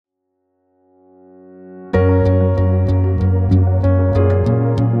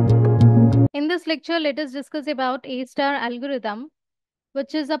lecture, let us discuss about A-star algorithm,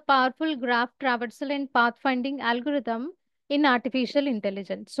 which is a powerful graph traversal and pathfinding algorithm in artificial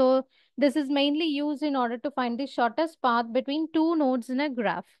intelligence. So this is mainly used in order to find the shortest path between two nodes in a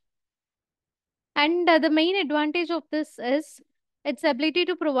graph. And the main advantage of this is its ability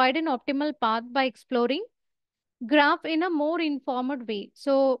to provide an optimal path by exploring graph in a more informed way.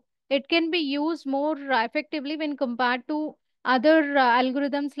 So it can be used more effectively when compared to other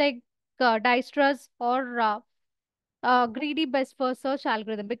algorithms like Dijkstra's or greedy best first search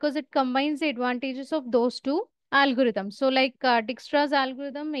algorithm, because it combines the advantages of those two algorithms. So like Dijkstra's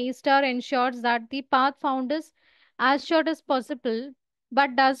algorithm, A star ensures that the path found is as short as possible,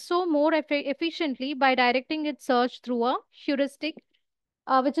 but does so more efficiently by directing its search through a heuristic,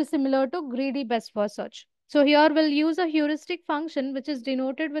 which is similar to greedy best first search. So here we'll use a heuristic function which is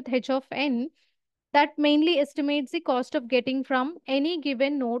denoted with h of n, that mainly estimates the cost of getting from any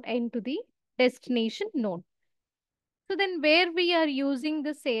given node n to the destination node. So then where we are using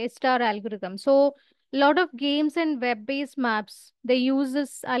this A star algorithm? So a lot of games and web-based maps, they use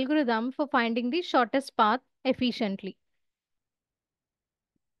this algorithm for finding the shortest path efficiently.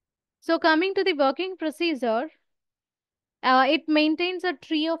 So coming to the working procedure, it maintains a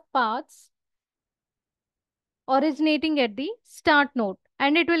tree of paths originating at the start node,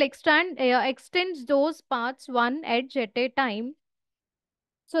 and it will extends those paths one edge at a time.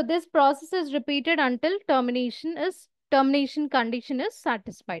 So this process is repeated until termination condition is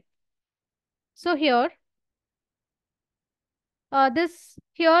satisfied. So here this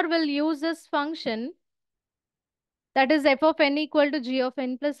here will use this function, that is f of n equal to g of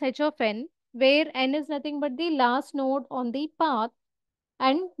n plus h of n, where n is nothing but the last node on the path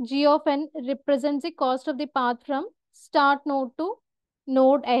and g of n represents the cost of the path from start node to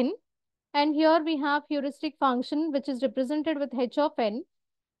node n. And here we have heuristic function which is represented with h of n,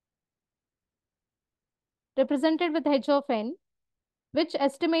 which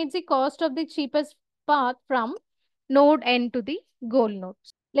estimates the cost of the cheapest path from node n to the goal node.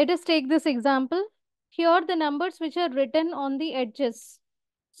 Let us take this example. Here the numbers which are written on the edges,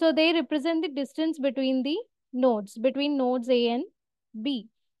 so they represent the distance between the nodes, between nodes A and B.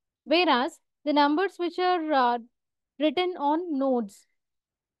 Whereas the numbers which are written on nodes,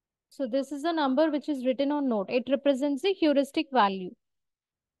 so this is a number which is written on node. It represents the heuristic value.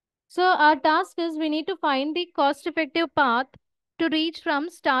 So our task is we need to find the cost-effective path to reach from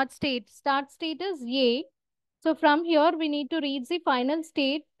start state. Start state is A. So from here we need to reach the final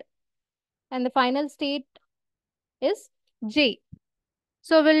state, and the final state is J.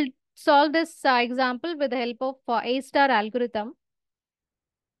 So we'll solve this example with the help of A star algorithm.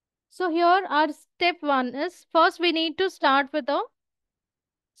 So here our step one is, first we need to start with a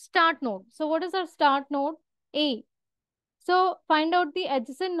start node. So what is our start node? A. So find out the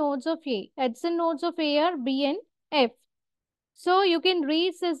adjacent nodes of A. Adjacent nodes of A are B and F. So you can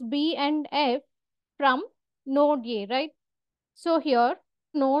reach this B and F from node A, right? So here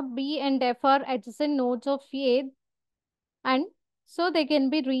node B and F are adjacent nodes of A, and so they can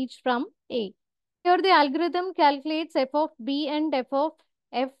be reached from A. Here the algorithm calculates f of b and f of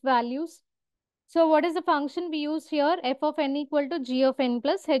f values. So what is the function we use here? F of n equal to g of n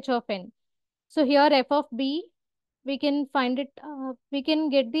plus h of n. So here f of b, we can find it, we can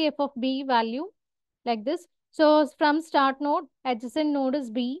get the f of b value like this. So from start node, adjacent node is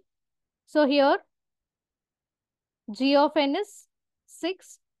b. So here g of n is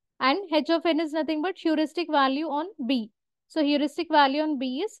 6 and h of n is nothing but heuristic value on b. So heuristic value on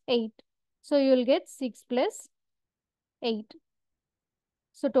b is 8. So you will get 6 plus 8.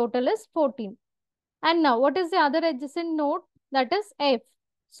 So total is 14. And now what is the other adjacent node? That is f.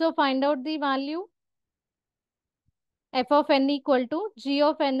 So find out the value. F of n equal to g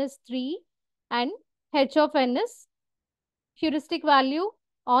of n is 3 and h of n is heuristic value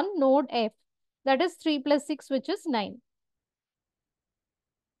on node f. That is 3 plus 6, which is 9.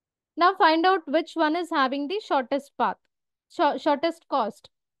 Now find out which one is having the shortest path, shortest cost.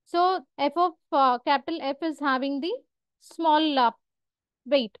 So f of capital F is having the small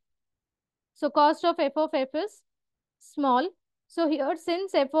weight. So cost of f is small. So here,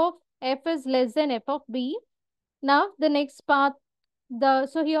 since f of f is less than f of b, now the next path,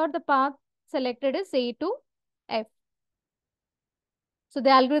 so here the path selected is A to F. So the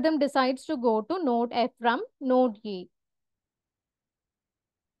algorithm decides to go to node F from node A.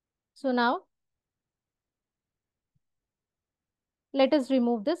 So now let us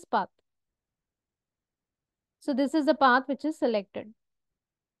remove this path. So this is the path which is selected.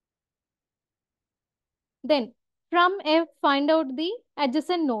 Then from F, find out the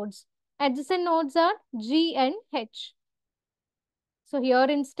adjacent nodes. Adjacent nodes are G and H. So here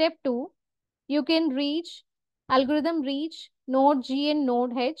in step 2, you can algorithm reach node G and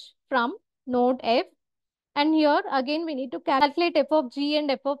node H from node F. And here again we need to calculate f of G and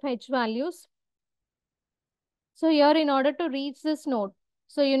f of H values. So here in order to reach this node,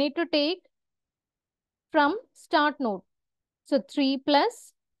 so you need to take from start node. So 3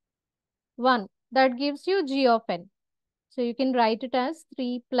 plus 1, that gives you G of n. So you can write it as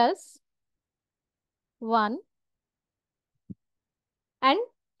 3 plus 1, and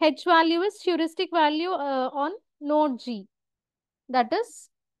H value is heuristic value on node G, that is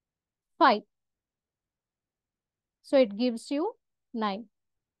 5. So it gives you 9.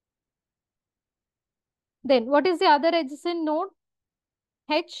 Then what is the other adjacent node?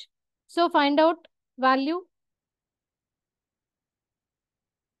 H. So find out value.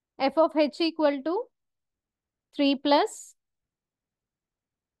 F of H equal to 3 plus.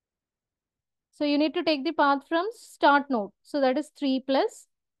 So you need to take the path from start node. So that is 3 plus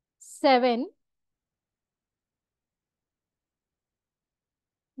 7.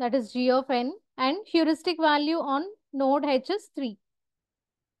 That is G of n. And heuristic value on node H is 3.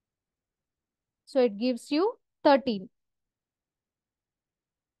 So it gives you 13.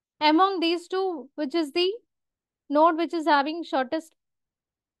 Among these two, which is the node which is having shortest,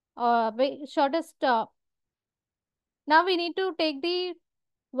 now we need to take the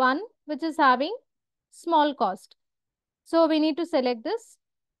one which is having small cost. So we need to select this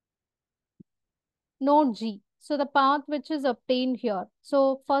node G. So the path which is obtained here.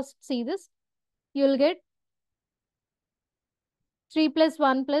 So first see this. You will get 3 plus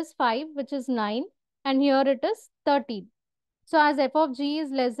 1 plus 5, which is 9. And here it is 13. So as f of G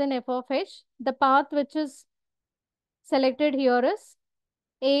is less than f of H, the path which is selected here is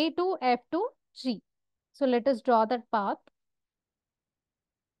A to F to G. So let us draw that path.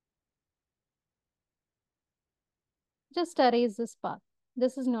 Just erase this path.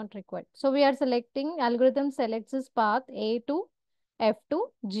 This is not required. So we are selecting, algorithm selects this path A to F to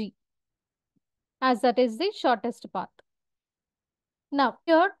G, as that is the shortest path. Now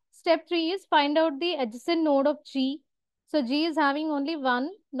here step 3 is find out the adjacent node of G. So G is having only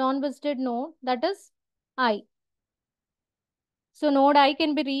one non-visited node, that is I. So node I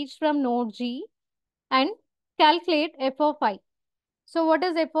can be reached from node G and calculate f of I. So what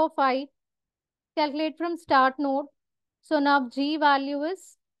is f of I? Calculate from start node. So now G value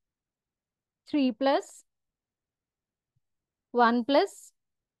is 3 plus 1 plus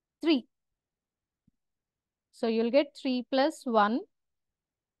 3. So you'll get 3 plus 1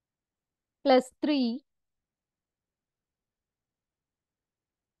 plus 3,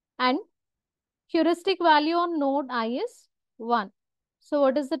 and heuristic value on node I is 1. So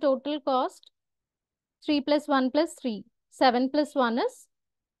what is the total cost? 3 plus 1 plus 3. 7 plus 1 is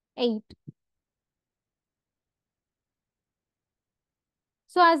 8.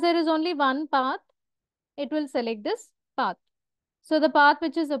 So as there is only one path, it will select this path. So the path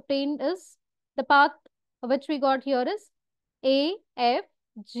which is obtained is, the path which we got here is A, F,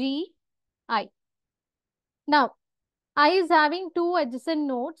 G, I. Now, I is having two adjacent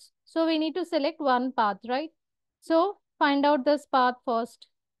nodes. So we need to select one path, right? So find out this path first.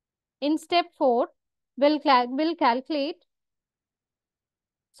 In step 4, we'll calculate.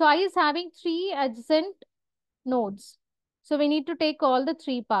 So I is having 3 adjacent nodes. So we need to take all the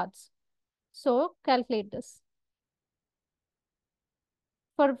 3 paths. So calculate this.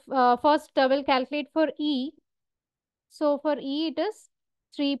 For first, we'll calculate for E. So for E, it is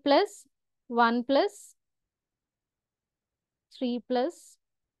 3 plus 1 plus 3 plus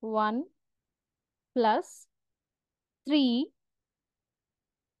 1 plus 3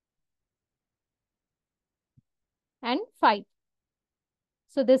 and 5.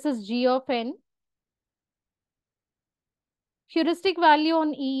 So this is G of n. Heuristic value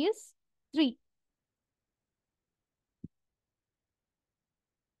on E is 3.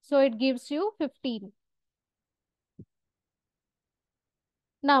 So it gives you 15.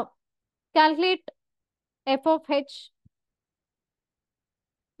 Now, calculate f of H.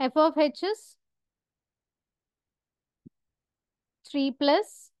 F of H is 3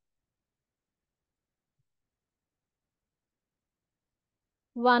 plus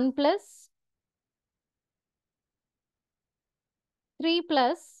 1 plus 3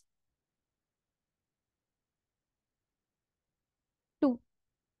 plus 2.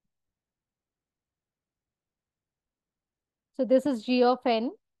 So this is G of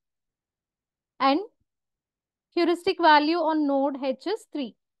n. And heuristic value on node H is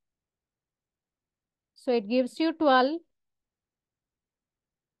 3. So it gives you 12.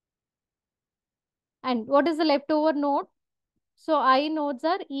 And what is the leftover node? So I nodes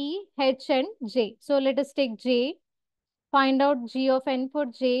are E, H and J. So let us take J. Find out G of n for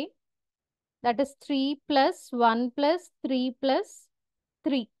J. That is 3 plus 1 plus 3 plus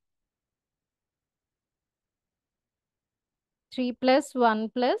 3. 3 plus 1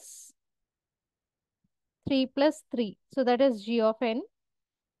 plus 3 plus 3. So that is g of n.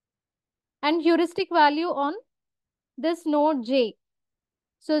 And heuristic value on this node j.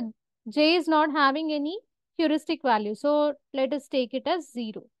 So j is not having any heuristic value. So let us take it as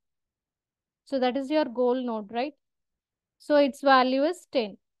 0. So that is your goal node, right? So its value is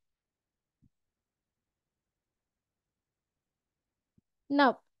 10.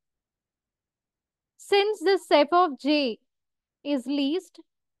 Now, since this f of j is least,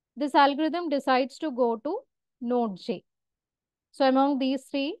 this algorithm decides to go to node j. So among these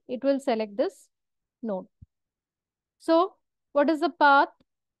three, it will select this node. So what is the path?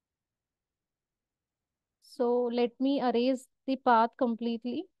 So let me erase the path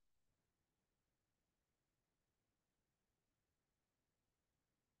completely.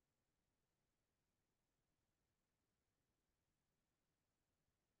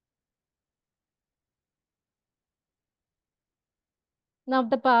 Now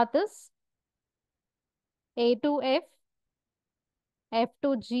the path is A to F, F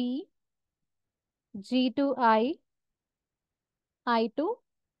to G, G to I to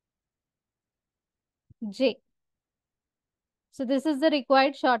J. So this is the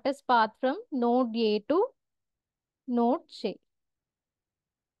required shortest path from node A to node J.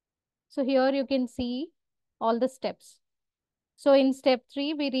 So here you can see all the steps. So in step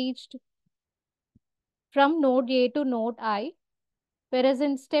 3, we reached from node A to node I, whereas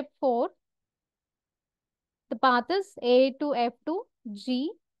in step 4, the path is A to F to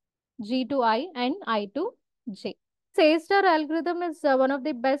G, G to I, and I to J. A-star algorithm is one of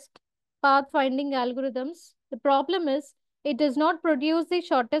the best path-finding algorithms. The problem is it does not produce the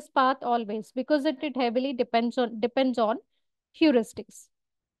shortest path always because it heavily depends on heuristics.